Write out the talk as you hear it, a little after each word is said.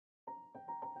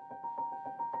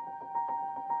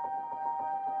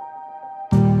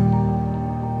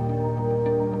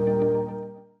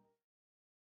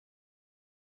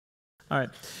All right,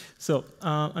 so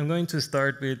I'm going to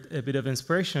start with a bit of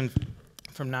inspiration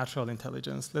from natural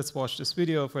intelligence. Let's watch this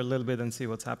video for a little bit and see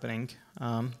what's happening.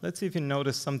 Let's see if you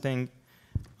notice something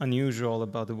unusual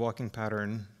about the walking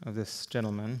pattern of this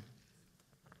gentleman.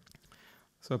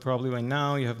 So probably by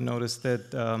now you have noticed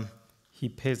that he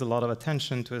pays a lot of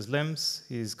attention to his limbs.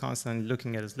 He's constantly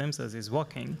looking at his limbs as he's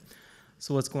walking.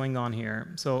 So what's going on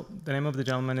here? So the name of the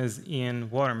gentleman is Ian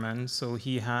Waterman. So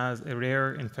he has a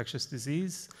rare infectious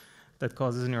disease that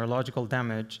causes neurological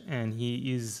damage, and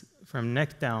he is, from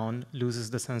neck down,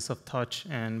 loses the sense of touch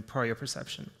and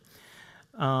proprioception.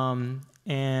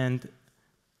 And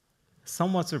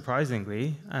somewhat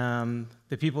surprisingly,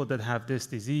 the people that have this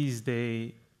disease,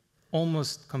 they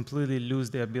almost completely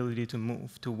lose the ability to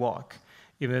move, to walk,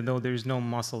 even though there's no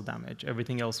muscle damage.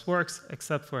 Everything else works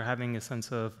except for having a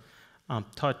sense of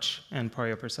touch and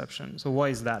proprioception. So why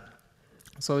is that?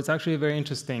 So it's actually very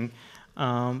interesting.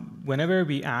 Whenever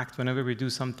we act, whenever we do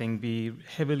something, we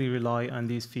heavily rely on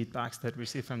these feedbacks that we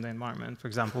receive from the environment. For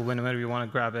example, whenever we want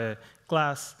to grab a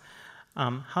glass,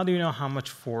 how do you know how much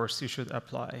force you should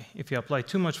apply? If you apply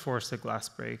too much force, the glass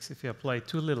breaks. If you apply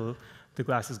too little, the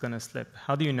glass is going to slip.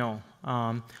 How do you know?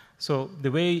 So the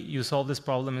way you solve this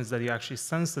problem is that you actually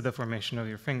sense the deformation of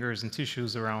your fingers and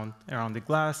tissues around the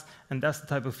glass, and that's the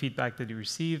type of feedback that you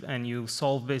receive, and you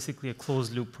solve basically a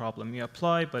closed-loop problem. You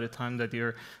apply by the time that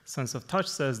your sense of touch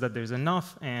says that there's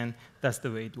enough, and that's the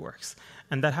way it works.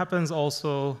 And that happens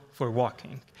also for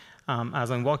walking. As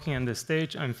I'm walking on this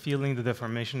stage, I'm feeling the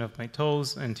deformation of my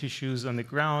toes and tissues on the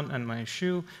ground and my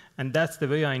shoe, and that's the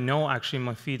way I know actually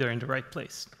my feet are in the right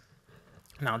place.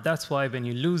 Now, that's why when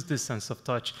you lose this sense of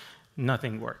touch,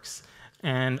 nothing works.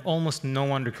 And almost no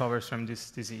one recovers from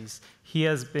this disease. There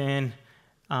has been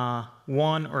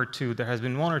one or two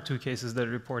cases that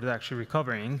reported actually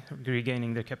recovering,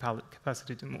 regaining their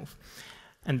capacity to move.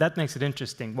 And that makes it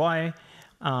interesting. Why?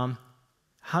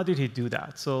 How did he do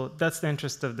that? So that's the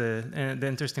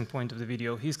interesting point of the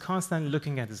video. He's constantly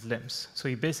looking at his limbs. So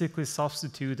he basically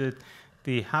substituted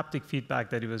the haptic feedback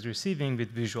that he was receiving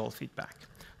with visual feedback.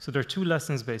 So there are two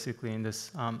lessons basically in this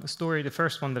story. The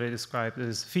first one that I described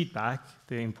is feedback,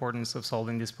 the importance of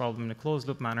solving this problem in a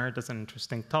closed-loop manner. That's an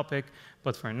interesting topic,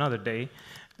 but for another day.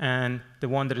 And the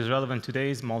one that is relevant today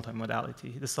is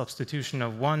multimodality, the substitution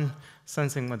of one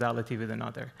sensing modality with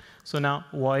another. So now,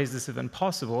 why is this even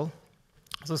possible?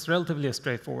 So it's relatively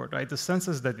straightforward, right? The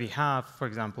senses that we have, for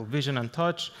example, vision and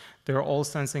touch, they're all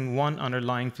sensing one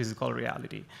underlying physical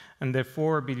reality. And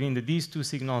therefore, between these two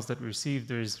signals that we receive,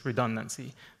 there is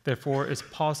redundancy. Therefore, it's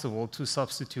possible to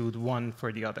substitute one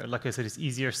for the other. Like I said, it's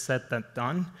easier said than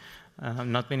done.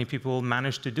 Not many people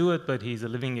manage to do it, but he's a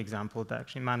living example that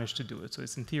actually managed to do it. So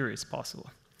it's, in theory, it's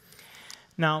possible.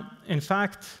 Now, in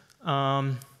fact,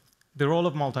 the role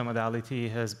of multimodality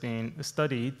has been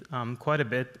studied quite a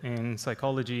bit in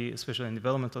psychology, especially in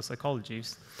developmental psychology.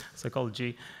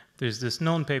 There's this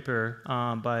known paper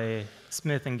by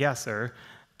Smith and Gasser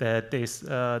that they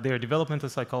are developmental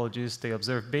psychologists. They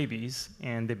observe babies,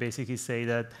 and they basically say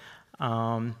that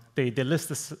they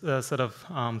list a set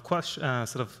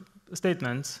of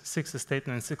statements,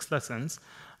 six lessons,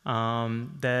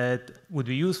 that would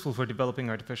be useful for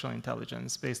developing artificial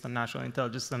intelligence based on natural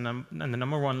intelligence. And the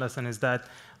number one lesson is that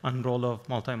on role of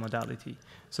multimodality.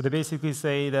 So they basically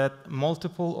say that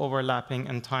multiple overlapping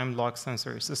and time-locked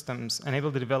sensory systems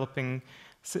enable developing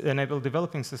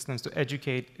systems to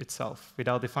educate itself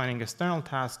without defining external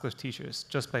tasks or teachers,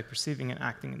 just by perceiving and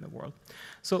acting in the world.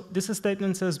 So this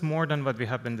statement says more than what we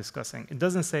have been discussing. It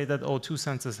doesn't say that, oh, two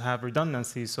senses have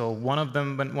redundancy, so when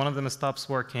one of them stops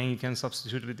working, you can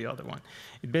substitute with the other one.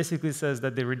 It basically says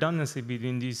that the redundancy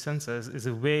between these senses is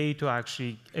a way to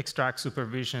actually extract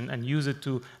supervision and use it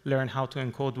to learn how to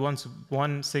encode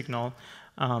one signal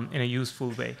in a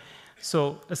useful way.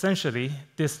 So essentially,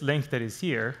 this link that is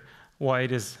here, why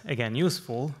it is, again,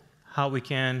 useful, how we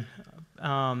can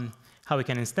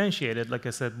instantiate it. Like I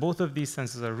said, both of these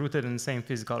senses are rooted in the same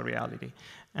physical reality.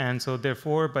 And so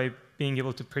therefore, by being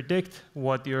able to predict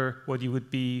what you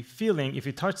would be feeling if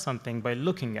you touch something by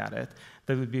looking at it,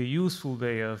 that would be a useful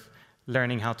way of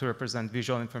learning how to represent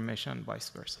visual information and vice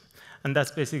versa. And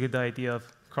that's basically the idea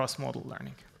of cross-modal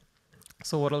learning.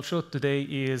 So what I'll show today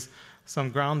is some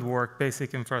groundwork,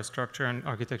 basic infrastructure and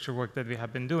architecture work that we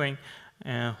have been doing,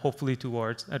 hopefully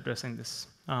towards addressing this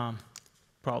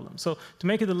problem. So to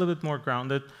make it a little bit more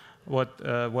grounded, what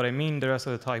I mean the rest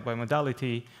of the talk by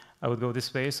modality, I would go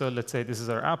this way. So let's say this is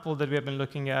our apple that we have been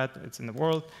looking at. It's in the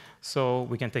world. So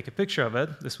we can take a picture of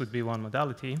it. This would be one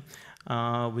modality.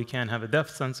 We can have a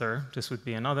depth sensor. This would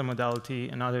be another modality,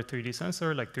 another 3D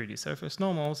sensor, like 3D surface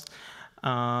normals.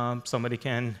 Somebody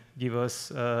can give us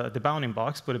the bounding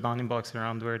box, put a bounding box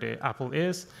around where the apple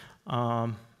is,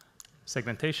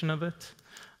 segmentation of it.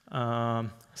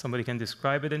 Somebody can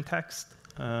describe it in text.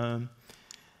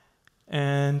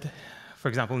 And for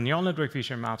example, neural network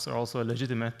feature maps are also a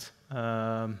legitimate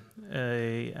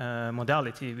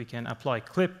modality. We can apply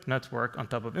clip network on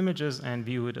top of images and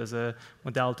view it as a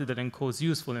modality that encodes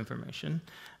useful information,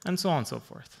 and so on and so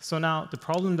forth. So now the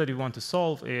problem that we want to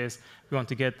solve is we want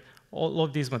to get all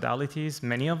of these modalities,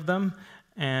 many of them,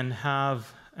 and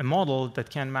have a model that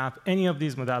can map any of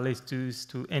these modalities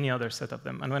to any other set of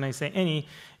them. And when I say any,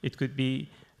 it could be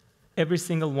every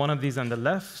single one of these on the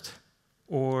left,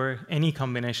 or any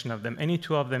combination of them, any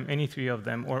two of them, any three of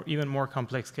them, or even more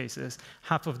complex cases.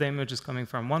 Half of the image is coming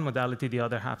from one modality, the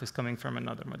other half is coming from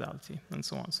another modality, and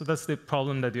so on. So that's the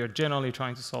problem that we are generally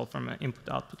trying to solve from an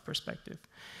input-output perspective.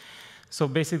 So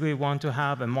basically, we want to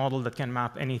have a model that can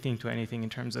map anything to anything in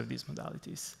terms of these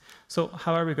modalities. So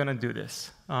how are we going to do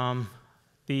this?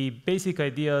 The basic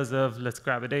ideas of let's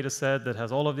grab a data set that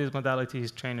has all of these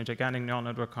modalities, train a gigantic neural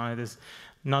network on it is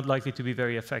not likely to be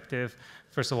very effective.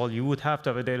 First of all, you would have to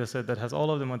have a data set that has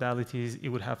all of the modalities. It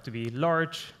would have to be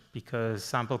large because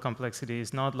sample complexity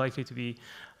is not likely to be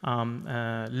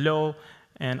low,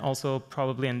 and also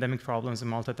probably endemic problems in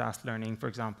multitask learning, for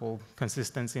example,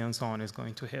 consistency and so on is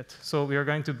going to hit. So we are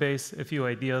going to base a few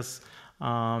ideas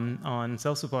on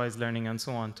self-supervised learning and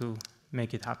so on to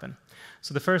make it happen.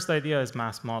 So the first idea is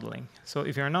mass modeling. So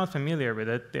if you're not familiar with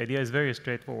it, the idea is very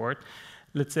straightforward.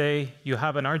 Let's say you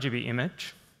have an RGB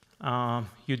image.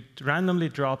 You randomly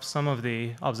drop some of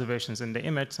the observations in the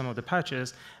image, some of the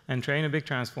patches, and train a big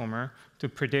transformer to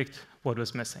predict what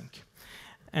was missing.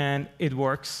 And it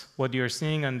works. What you're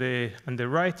seeing on the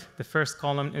right, the first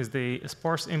column is the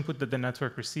sparse input that the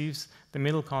network receives. The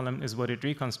middle column is what it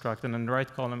reconstructed, and the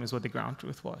right column is what the ground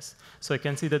truth was. So I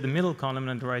can see that the middle column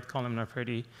and the right column are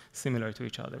pretty similar to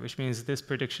each other, which means this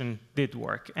prediction did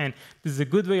work. And this is a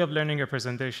good way of learning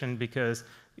representation because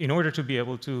in order to be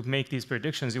able to make these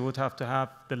predictions, you would have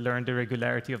to learn the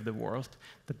regularity of the world.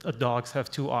 That dogs have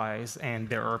two eyes, and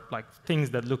there are like things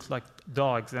that look like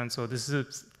dogs. And so this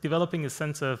is developing a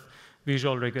sense of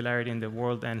visual regularity in the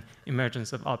world and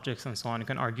emergence of objects and so on. You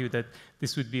can argue that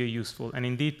this would be a useful. And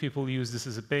indeed, people use this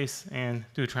as a base and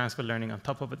do transfer learning on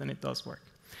top of it, and it does work.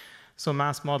 So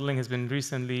mass modeling has been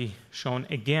recently shown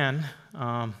again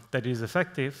that it is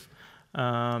effective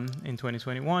in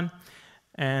 2021.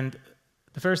 And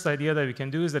the first idea that we can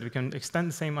do is that we can extend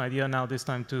the same idea now, this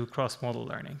time to cross-modal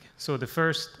learning. So the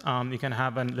first, you can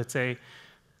have, let's say,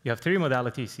 you have three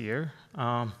modalities here.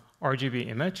 RGB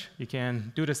image, you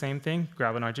can do the same thing,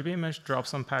 grab an RGB image, drop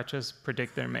some patches,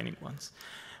 predict the remaining ones.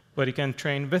 But you can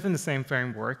train within the same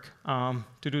framework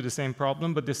to do the same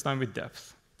problem, but this time with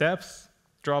depth. Depth,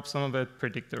 drop some of it,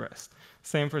 predict the rest.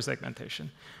 Same for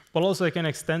segmentation. But also I can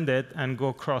extend it and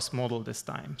go cross-modal this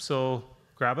time. So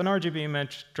grab an RGB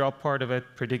image, drop part of it,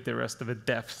 predict the rest of a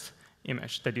depth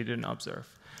image that you didn't observe.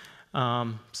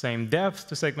 Same depth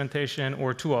to segmentation,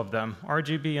 or two of them,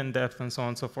 RGB and depth, and so on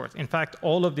and so forth. In fact,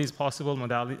 all of these possible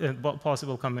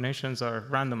possible combinations are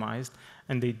randomized,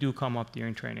 and they do come up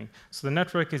during training. So the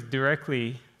network is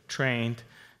directly trained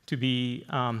to be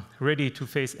ready to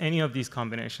face any of these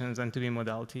combinations and to be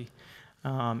modality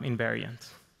invariant.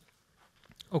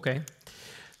 OK.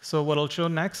 So what I'll show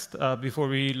next, before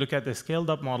we look at the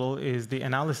scaled-up model, is the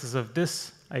analysis of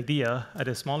this idea at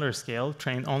a smaller scale,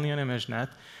 trained only on ImageNet,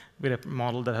 with a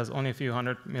model that has only a few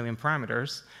 100 million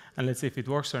parameters. And let's see if it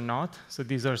works or not. So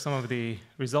these are some of the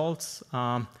results.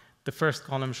 The first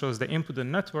column shows the input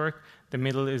and network. The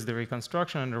middle is the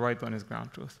reconstruction, and the right one is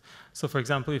ground truth. So for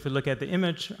example, if you look at the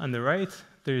image on the right,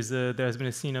 there has been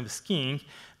a scene of skiing.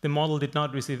 The model did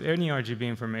not receive any RGB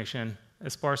information,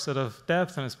 a sparse set of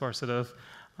depth and a sparse set of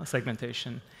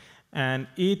segmentation. And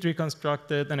it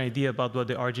reconstructed an idea about what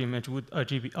the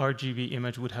RGB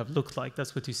image would have looked like.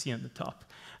 That's what you see on the top.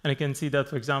 And you can see that,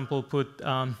 for example,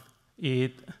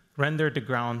 it rendered the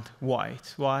ground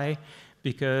white. Why?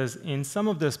 Because in some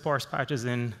of the sparse patches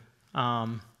in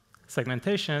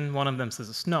segmentation, one of them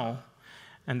says snow.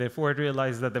 And therefore, it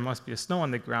realized that there must be a snow on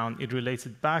the ground. It relates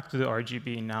it back to the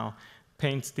RGB, now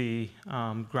paints the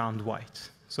ground white.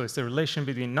 So it's the relation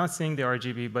between not seeing the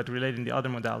RGB, but relating the other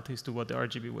modalities to what the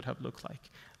RGB would have looked like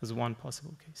as one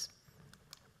possible case.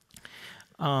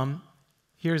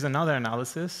 Here's another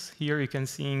analysis. Here you can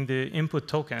see the input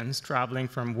tokens traveling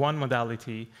from one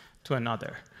modality to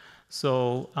another.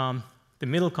 So the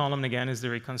middle column, again, is the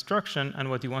reconstruction. And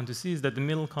what you want to see is that the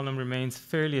middle column remains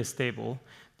fairly stable,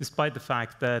 despite the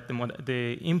fact that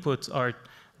the inputs are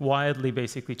wildly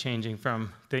basically changing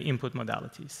from the input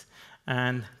modalities.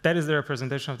 And that is the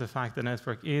representation of the fact the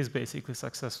network is basically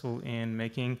successful in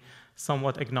making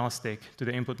somewhat agnostic to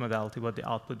the input modality what the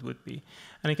output would be.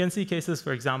 And you can see cases,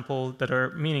 for example, that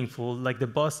are meaningful, like the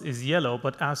bus is yellow,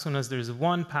 but as soon as there's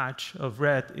one patch of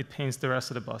red, it paints the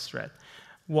rest of the bus red.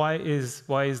 Why is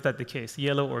that the case,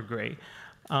 yellow or gray?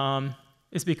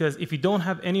 It's because if you don't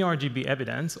have any RGB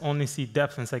evidence, only see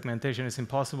depth and segmentation, it's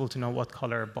impossible to know what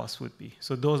color a bus would be.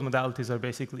 So those modalities are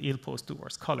basically ill-posed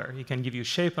towards color. It can give you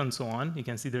shape and so on. You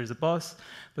can see there's a bus,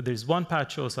 but there's one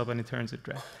patch shows up and it turns it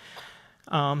red.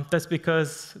 That's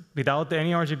because without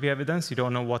any RGB evidence, you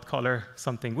don't know what color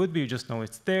something would be. You just know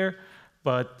it's there.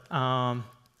 But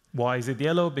why is it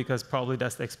yellow? Because probably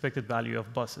that's the expected value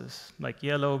of buses, like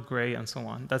yellow, gray, and so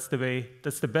on. That's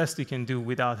the best you can do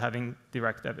without having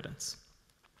direct evidence.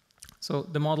 So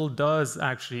the model does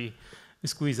actually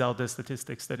squeeze out the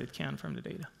statistics that it can from the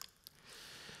data.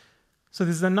 So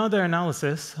this is another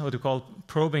analysis, what we call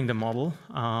probing the model,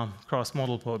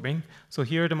 cross-model probing. So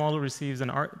here the model receives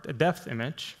a depth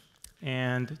image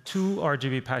and 2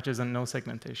 RGB patches and no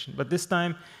segmentation. But this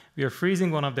time, we are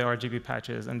freezing one of the RGB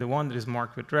patches, and the one that is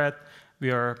marked with red, we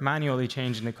are manually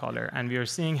changing the color, and we are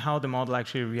seeing how the model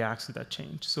actually reacts to that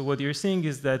change. So what you're seeing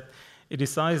is that it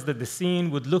decides that the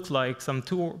scene would look like some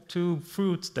two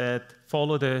fruits that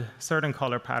follow the certain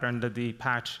color pattern that the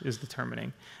patch is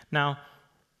determining. Now,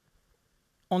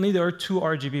 only there are 2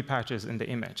 RGB patches in the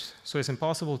image, so it's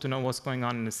impossible to know what's going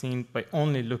on in the scene by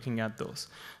only looking at those.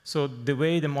 So the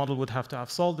way the model would have to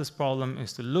solved this problem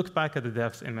is to look back at the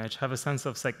depth image, have a sense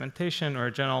of segmentation or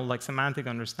a general semantic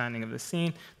understanding of the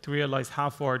scene to realize how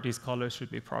far these colors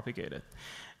should be propagated.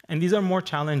 And these are more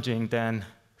challenging than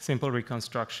simple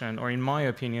reconstruction, or in my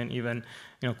opinion, even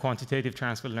quantitative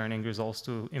transfer learning results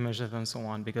to images and so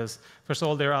on, because first of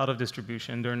all, they're out of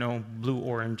distribution. There are no blue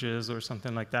oranges or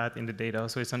something like that in the data,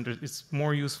 so it's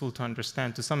more useful to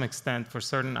understand to some extent for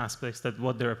certain aspects that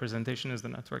what the representation is the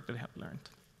network that have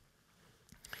learned.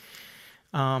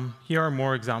 Here are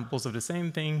more examples of the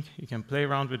same thing. You can play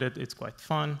around with it. It's quite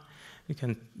fun. You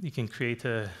can create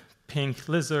a pink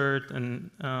lizard,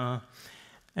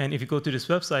 and if you go to this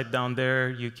website down there,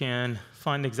 you can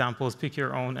find examples, pick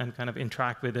your own, and kind of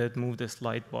interact with it, move the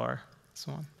slide bar,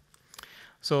 so on.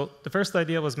 So the first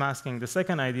idea was masking. The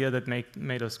second idea that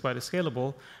made us quite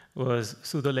scalable was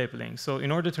pseudo-labeling. So in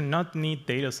order to not need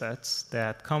data sets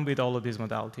that come with all of these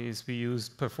modalities, we use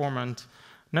performant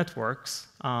networks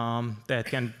that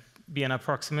can be an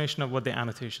approximation of what the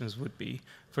annotations would be.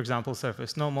 For example,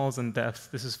 surface normals and depth.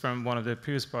 This is from one of the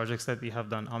previous projects that we have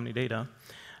done, Omnidata.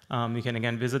 You can,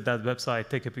 again, visit that website,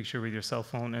 take a picture with your cell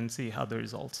phone, and see how the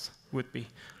results would be.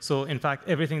 So in fact,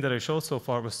 everything that I showed so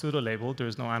far was pseudo-labeled.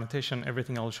 There's no annotation.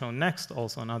 Everything I'll show next,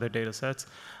 also on other data sets,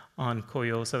 on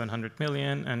COYO 700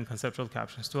 million and conceptual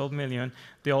captions 12 million,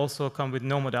 they also come with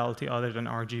no modality other than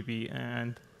RGB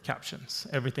and captions.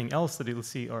 Everything else that you'll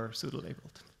see are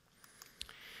pseudo-labeled.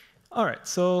 All right,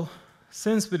 so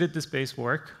since we did this base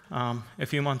work a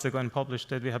few months ago and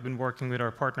published it, we have been working with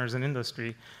our partners in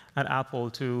industry at Apple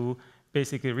to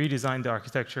basically redesign the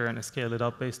architecture and scale it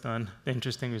up based on the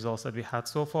interesting results that we had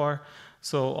so far.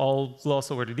 So I'll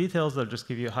gloss over the details. I'll just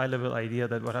give you a high-level idea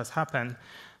that what has happened.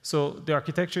 So the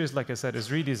architecture is, like I said, is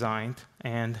redesigned.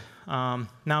 And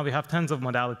now we have tons of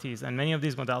modalities. And many of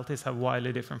these modalities have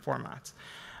wildly different formats.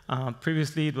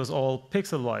 Previously, it was all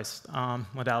pixel-wise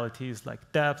modalities like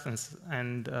depth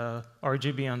and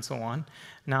RGB and so on.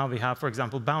 Now we have, for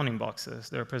example, bounding boxes.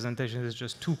 The representation is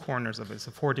just 2 corners of it. It's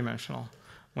a 4-dimensional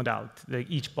modality. Like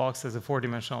each box has a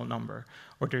 4-dimensional number.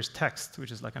 Or there's text,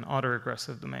 which is like an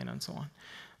autoregressive domain and so on.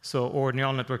 So, or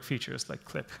neural network features like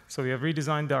CLIP. So we have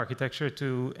redesigned the architecture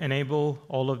to enable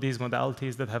all of these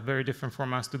modalities that have very different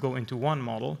formats to go into one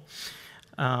model.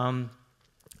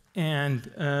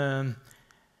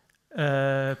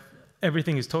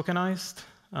 Everything is tokenized.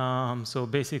 So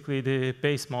basically, the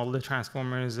base model, the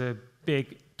transformer, is a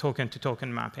big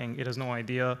token-to-token mapping. It has no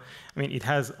idea. I mean, it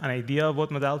has an idea of what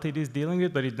modality it is dealing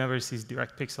with, but it never sees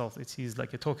direct pixels. It sees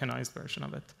like a tokenized version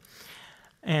of it.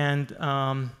 And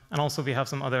also, we have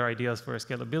some other ideas for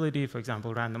scalability, for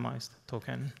example, randomized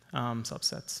token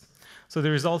subsets. So the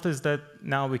result is that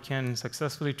now we can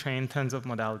successfully train tens of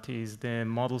modalities. The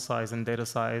model size and data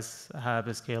size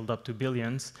have scaled up to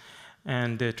billions,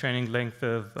 and the training length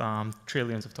of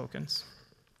trillions of tokens.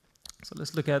 So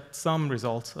let's look at some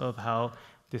results of how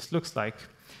this looks like.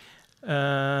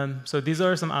 So these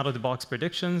are some out-of-the-box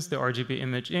predictions, the RGB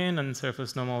image in, and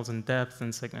surface normals and depth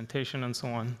and segmentation and so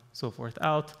on, so forth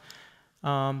out.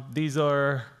 These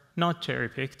are not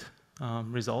cherry-picked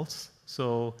results.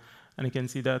 So And you can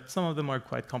see that some of them are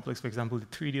quite complex. For example, the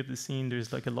 3D of the scene,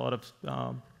 there's like a lot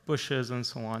of bushes and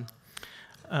so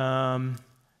on.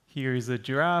 Here is a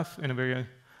giraffe in a very,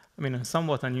 a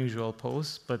somewhat unusual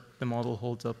pose, but the model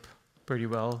holds up pretty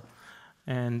well.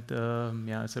 And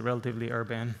yeah, it's a relatively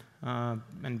urban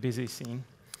and busy scene.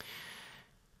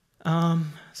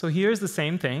 So here's the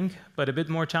same thing, but a bit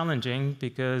more challenging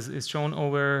because it's shown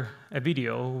over a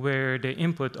video where the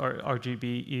input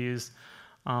RGB is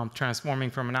transforming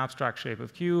from an abstract shape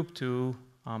of cube to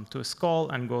a skull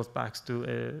and goes back to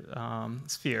a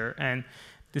sphere. And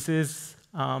this is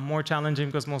more challenging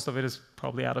because most of it is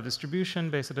probably out of distribution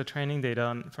based on the training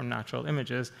data from natural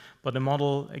images, but the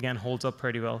model, again, holds up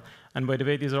pretty well. And by the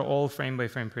way, these are all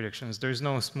frame-by-frame predictions. There's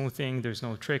no smoothing, there's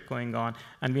no trick going on,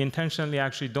 and we intentionally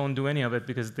actually don't do any of it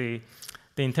because the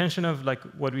intention of like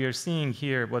what we are seeing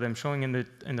here, what I'm showing in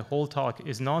the whole talk,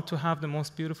 is not to have the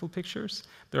most beautiful pictures.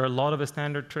 There are a lot of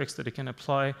standard tricks that you can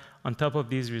apply on top of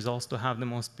these results to have the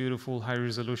most beautiful, high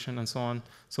resolution, and so on,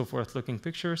 so forth looking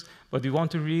pictures. But we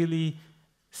want to really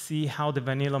see how the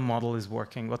vanilla model is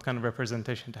working, what kind of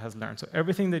representation it has learned. So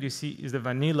everything that you see is the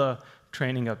vanilla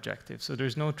training objective. So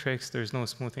there's no tricks, there's no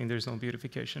smoothing, there's no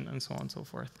beautification, and so on and so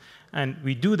forth. And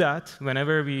we do that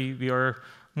whenever we are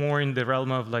more in the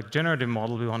realm of like generative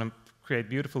model. We want to create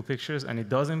beautiful pictures, and it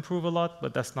does improve a lot,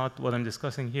 but that's not what I'm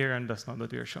discussing here, and that's not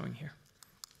what we are showing here.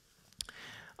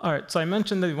 All right, so I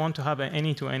mentioned that we want to have an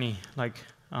any-to-any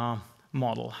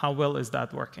model. How well is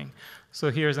that working? So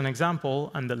here's an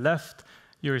example. On the left,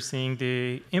 you're seeing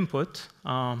the input.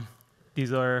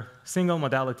 These are single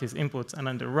modalities inputs, and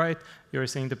on the right, you're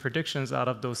seeing the predictions out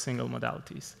of those single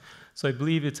modalities. So I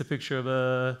believe it's a picture of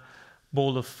a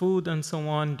bowl of food and so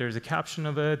on. There's a caption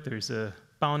of it. There's a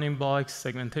bounding blocks,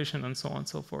 segmentation, and so on and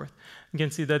so forth. You can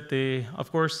see that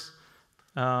of course,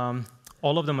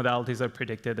 all of the modalities are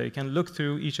predicted. You can look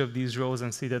through each of these rows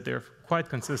and see that they're quite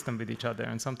consistent with each other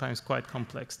and sometimes quite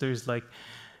complex. There's like,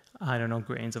 I don't know,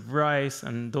 grains of rice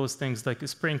and those things like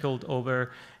sprinkled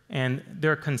over, and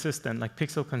they're consistent, like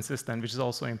pixel consistent, which is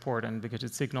also important because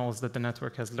it signals that the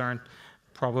network has learned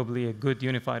probably a good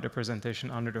unified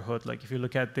representation under the hood. Like if you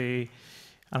look at the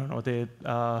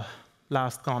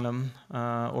last column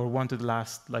or one to the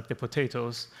last, like the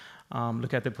potatoes,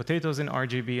 look at the potatoes in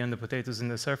RGB and the potatoes in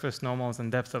the surface normals and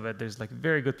depth of it. There's like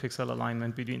very good pixel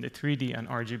alignment between the 3D and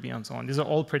RGB and so on. These are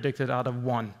all predicted out of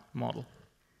one model.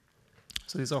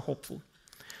 So these are hopeful.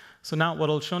 So now what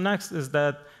I'll show next is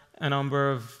that a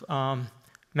number of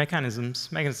mechanisms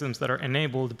that are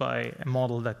enabled by a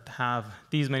model that have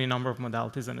these many number of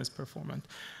modalities and is performant.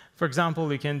 For example,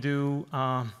 we can do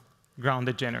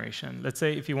grounded generation. Let's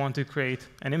say if you want to create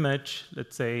an image,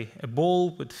 let's say a bowl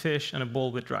with fish and a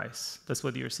bowl with rice. That's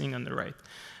what you're seeing on the right.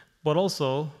 But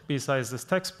also, besides this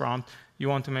text prompt, you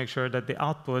want to make sure that the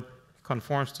output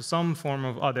conforms to some form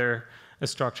of other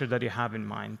structure that you have in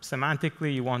mind.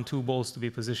 Semantically, you want two bowls to be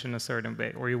positioned a certain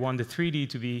way, or you want the 3D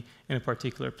to be in a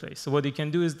particular place. So what you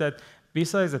can do is that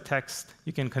besides the text,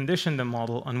 you can condition the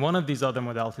model on one of these other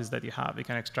modalities that you have. You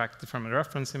can extract it from a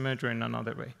reference image or in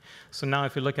another way. So now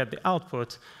if you look at the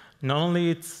output, not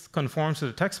only it conforms to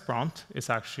the text prompt,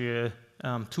 it's actually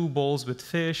two bowls with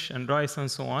fish and rice and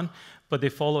so on, but they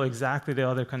follow exactly the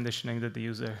other conditioning that the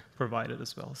user provided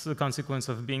as well. This is a consequence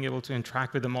of being able to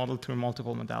interact with the model through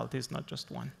multiple modalities, not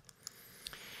just one.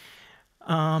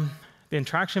 The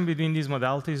interaction between these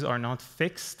modalities are not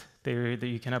fixed.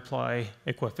 You can apply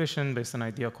a coefficient based on an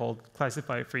idea called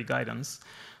classifier-free guidance.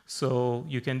 So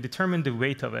you can determine the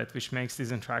weight of it, which makes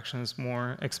these interactions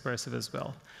more expressive as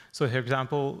well. So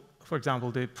for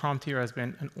example, the prompt here has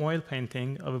been an oil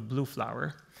painting of a blue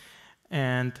flower.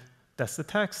 And that's the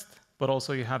text, but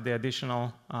also you have the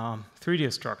additional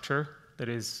 3D structure, that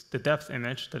is the depth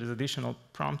image, that is additional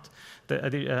prompt, the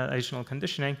additional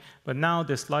conditioning. But now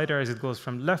the slider, as it goes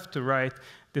from left to right,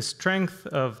 the strength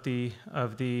of the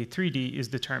 3D is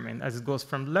determined. As it goes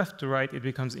from left to right, it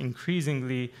becomes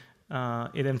increasingly,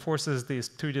 it enforces this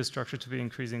 3D structure to be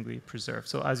increasingly preserved.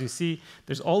 So as you see,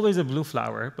 there's always a blue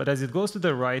flower, but as it goes to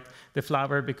the right, the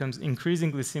flower becomes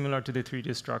increasingly similar to the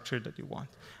 3D structure that you want.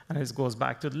 And as it goes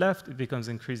back to the left, it becomes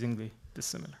increasingly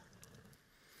dissimilar.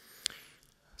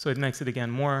 So it makes it,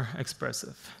 again, more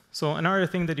expressive. So another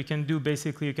thing that you can do,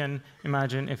 basically, you can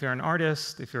imagine if you're an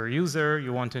artist, if you're a user,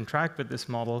 you want to interact with this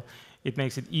model, it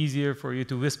makes it easier for you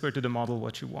to whisper to the model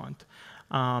what you want.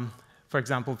 For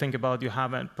example, think about you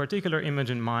have a particular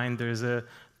image in mind. There's a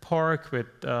park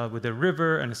with a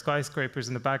river and skyscrapers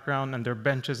in the background, and there are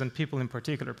benches and people in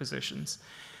particular positions.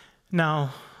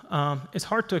 Now, it's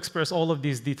hard to express all of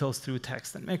these details through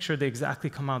text and make sure they exactly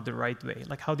come out the right way.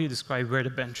 Like, how do you describe where the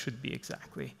bench should be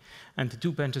exactly? And the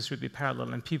two benches should be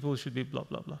parallel, and people should be blah,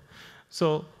 blah, blah.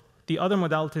 So the other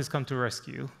modalities come to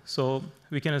rescue. So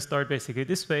we can start basically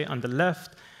this way. On the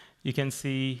left, you can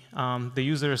see the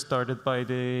user started by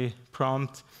the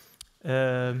prompt,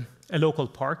 a local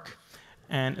park,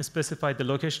 and specified the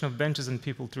location of benches and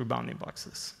people through bounding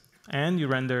boxes. And you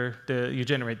you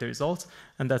generate the results,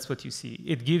 and that's what you see.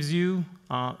 It gives you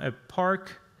a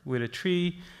park with a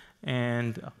tree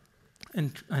and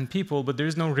people, but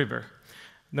there's no river.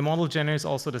 The model generates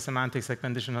also the semantic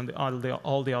segmentation on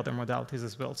all the other modalities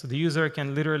as well. So the user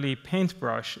can literally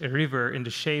paintbrush a river in the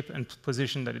shape and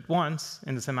position that it wants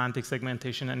in the semantic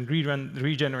segmentation and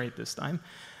regenerate this time.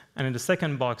 And in the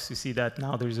second box, you see that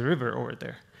now there's a river over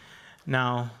there.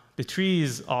 Now, the tree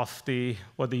is off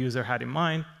what the user had in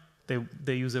mind.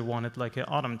 The user wanted like an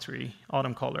autumn tree,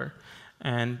 autumn color.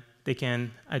 And they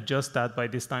can adjust that by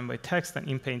this time by text and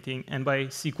in-painting. And by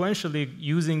sequentially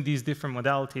using these different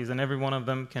modalities, and every one of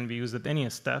them can be used at any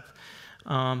step,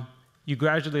 you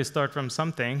gradually start from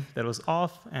something that was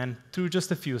off, and through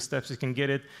just a few steps, you can get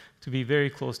it to be very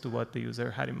close to what the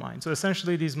user had in mind. So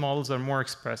essentially, these models are more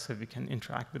expressive. You can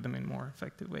interact with them in more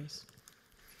effective ways.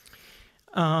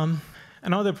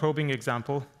 Another probing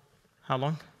example. How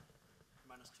long?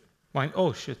 -2.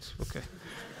 Oh, shit. OK.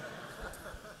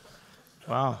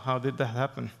 Wow, how did that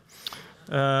happen?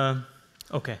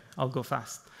 OK, I'll go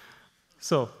fast.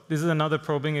 So this is another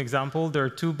probing example. There are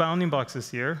two bounding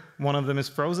boxes here. One of them is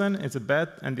frozen. It's a bed.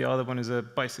 And the other one is a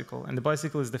bicycle. And the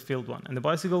bicycle is the filled one. And the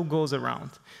bicycle goes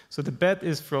around. So the bed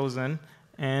is frozen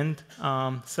and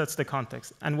sets the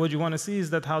context. And what you want to see is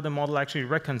that how the model actually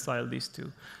reconciles these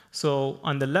two. So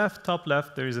on the left, top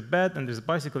left, there is a bed, and there's a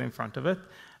bicycle in front of it.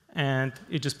 And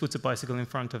it just puts a bicycle in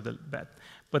front of the bed.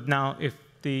 But now, if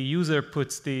the user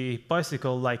puts the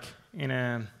bicycle like in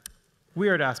a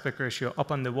weird aspect ratio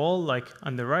up on the wall, like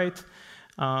on the right,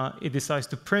 it decides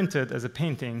to print it as a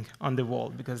painting on the wall,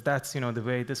 because that's the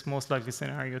way, this most likely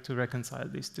scenario to reconcile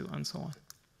these two, and so on.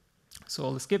 So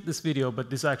I'll skip this video, but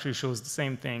this actually shows the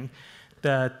same thing,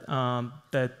 that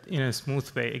in a smooth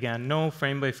way. Again, no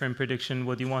frame-by-frame prediction.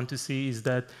 What you want to see is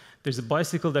that there's a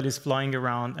bicycle that is flying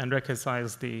around and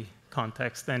reconciles the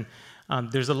context. And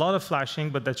there's a lot of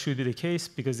flashing, but that should be the case,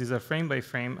 because these are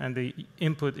frame-by-frame, and the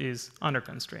input is under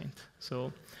constraint.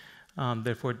 So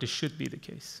therefore, this should be the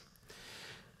case.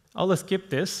 I'll skip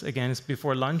this. Again, it's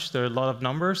before lunch. There are a lot of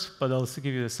numbers, but I'll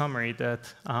give you a summary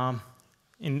that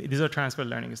these are transfer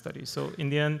learning studies. So in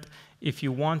the end, if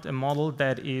you want a model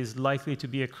that is likely to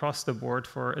be across the board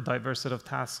for a diverse set of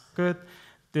tasks, good,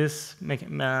 this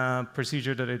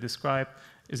procedure that I described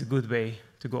is a good way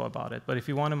to go about it. But if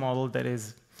you want a model that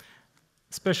is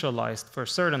specialized for a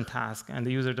certain task and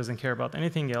the user doesn't care about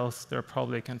anything else, there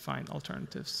probably can find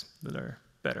alternatives that are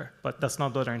better. But that's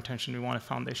not our intention. We want a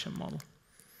foundation model.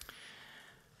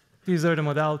 These are the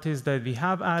modalities that we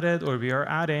have added or we are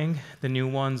adding. The new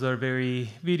ones are very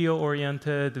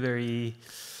video-oriented, very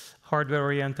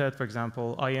hardware-oriented. For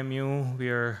example, IMU,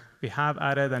 we have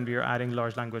added, and we are adding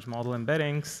large language model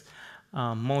embeddings.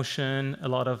 Motion, a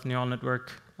lot of neural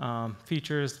network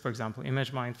features, for example,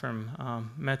 ImageMind from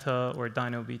Meta or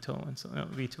Dino V2 and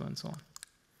so on.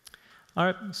 All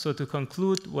right, so to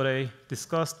conclude, what I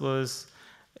discussed was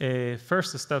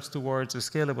first steps towards a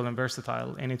scalable and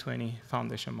versatile any-to-any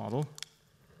foundation model.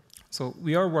 So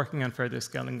we are working on further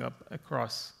scaling up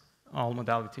across all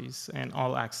modalities and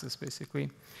all axes, basically.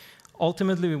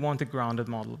 Ultimately, we want a grounded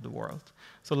model of the world.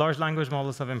 So large language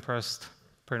models have impressed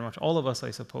pretty much all of us,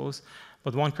 I suppose.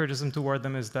 But one criticism toward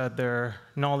them is that their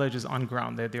knowledge is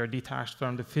ungrounded. They are detached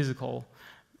from the physical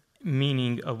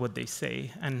meaning of what they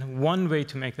say. And one way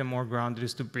to make them more grounded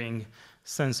is to bring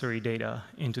sensory data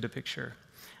into the picture.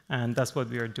 And that's what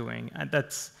we are doing. And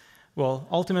that's, well,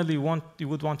 ultimately, you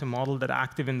would want a model that's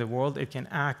active in the world. It can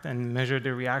act and measure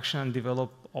the reaction and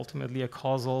develop, ultimately, a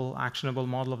causal, actionable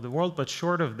model of the world. But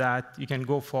short of that, you can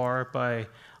go far by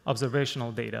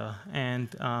observational data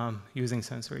and using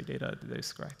sensory data that I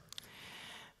described.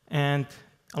 And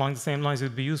along the same lines, it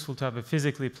would be useful to have a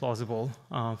physically plausible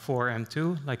for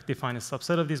M2, like define a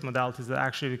subset of these modalities that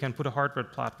actually we can put a hardware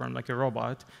platform, like a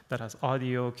robot, that has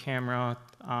audio, camera,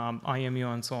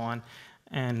 IMU, and so on,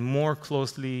 and more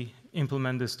closely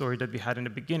implement the story that we had in the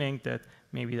beginning, that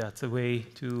maybe that's a way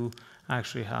to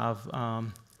actually have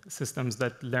systems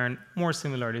that learn more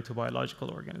similarly to biological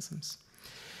organisms.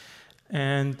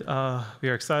 And we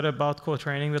are excited about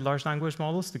co-training with large language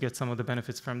models to get some of the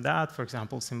benefits from that. For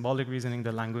example, symbolic reasoning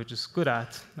the language is good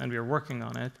at, and we are working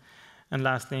on it. And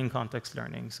lastly, in context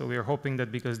learning. So we are hoping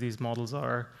that because these models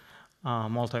are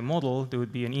multimodal, there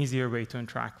would be an easier way to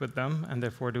interact with them, and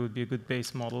therefore there would be a good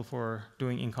base model for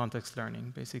doing in-context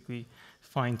learning, basically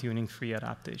fine-tuning free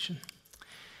adaptation.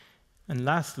 And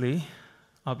lastly,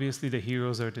 obviously the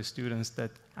heroes are the students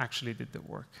that actually did the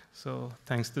work. So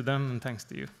thanks to them and thanks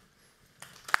to you.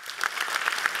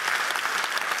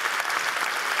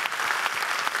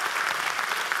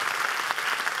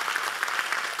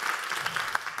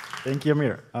 Thank you,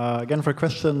 Amir. Again, for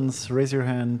questions, raise your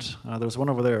hand. There's one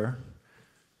over there.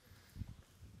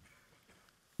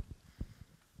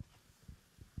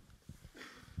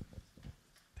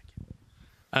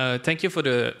 Thank you for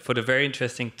the very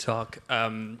interesting talk.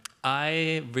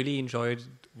 I really enjoyed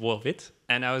all of it,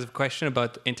 and I was a question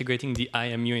about integrating the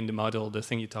IMU in the model, the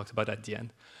thing you talked about at the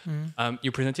end. Mm-hmm.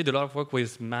 You presented a lot of work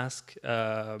with mask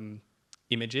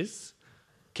images.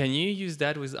 Can you use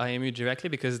that with IMU directly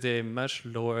because they're much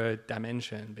lower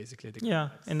dimension, basically? Yeah,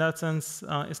 in that sense,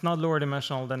 it's not lower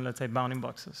dimensional than, let's say, bounding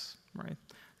boxes, right?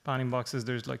 Bounding boxes,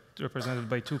 there's like represented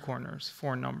by 2 corners,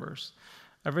 4 numbers.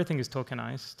 Everything is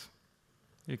tokenized.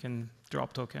 You can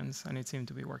drop tokens, and it seemed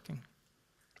to be working.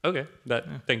 Okay,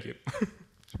 thank you.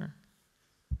 Sure.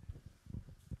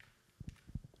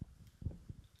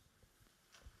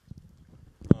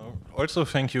 Also,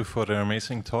 thank you for the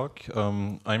amazing talk.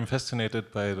 I'm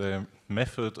fascinated by the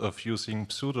method of using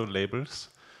pseudo-labels.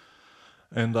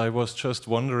 And I was just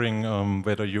wondering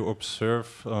whether you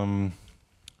observe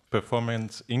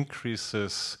performance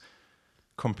increases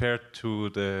compared to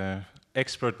the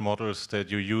expert models that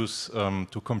you use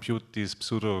to compute these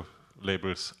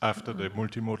pseudo-labels after the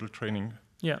multimodal training.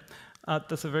 Yeah.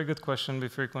 That's a very good question. We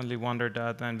frequently wonder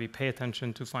that, and we pay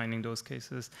attention to finding those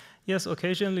cases. Yes,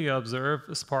 occasionally you observe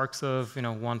sparks of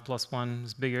 1 + 1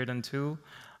 is bigger than 2.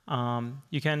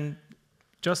 You can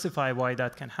justify why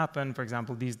that can happen. For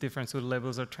example, these different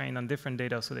pseudo-labels are trained on different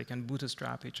data, so they can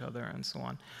bootstrap each other and so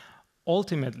on.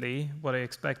 Ultimately, what I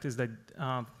expect is that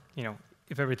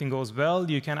if everything goes well,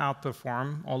 you can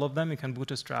outperform all of them. You can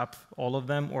bootstrap all of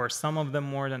them, or some of them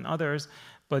more than others.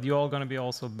 But you're all going to be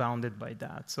also bounded by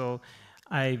that. So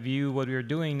I view what we're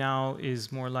doing now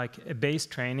is more like a base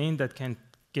training that can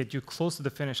get you close to the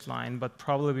finish line, but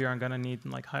probably we are going to need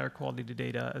higher quality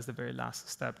data as the very last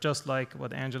step, just like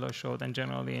what Angelo showed. And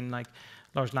generally in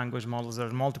large language models, there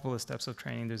are multiple steps of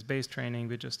training. There's base training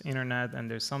with just internet, and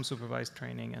there's some supervised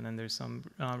training, and then there's some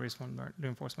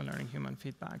reinforcement learning human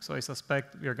feedback. So I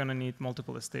suspect we are going to need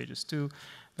multiple stages too,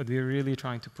 but we're really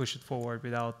trying to push it forward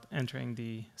without entering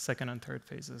the second and third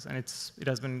phases. And it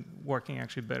has been working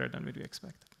actually better than we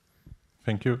expected.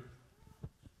 Thank you.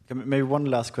 Okay, maybe one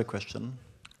last quick question.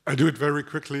 I do it very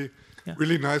quickly. Yeah.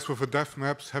 Really nice with the dev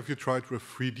maps. Have you tried with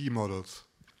 3D models?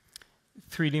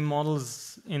 3D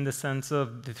models in the sense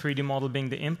of the 3D model being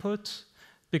the input,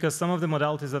 because some of the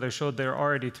modalities that I showed, they're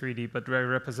already 3D, but they're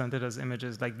represented as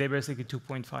images. They're basically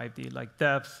 2.5D, like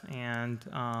depth and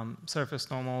surface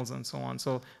normals and so on.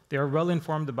 So they are well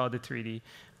informed about the 3D,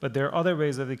 but there are other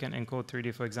ways that we can encode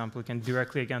 3D. For example, we can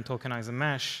directly, again, tokenize a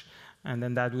mesh, and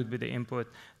then that would be the input.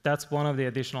 That's one of the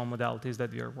additional modalities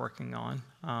that we are working on.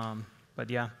 But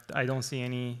yeah, I don't see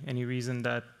any reason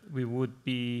that we would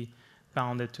be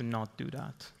bounded to not do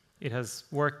that. It has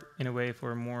worked in a way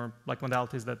for more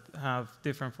modalities that have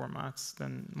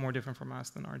more different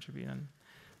formats than RGB. And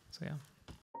so yeah.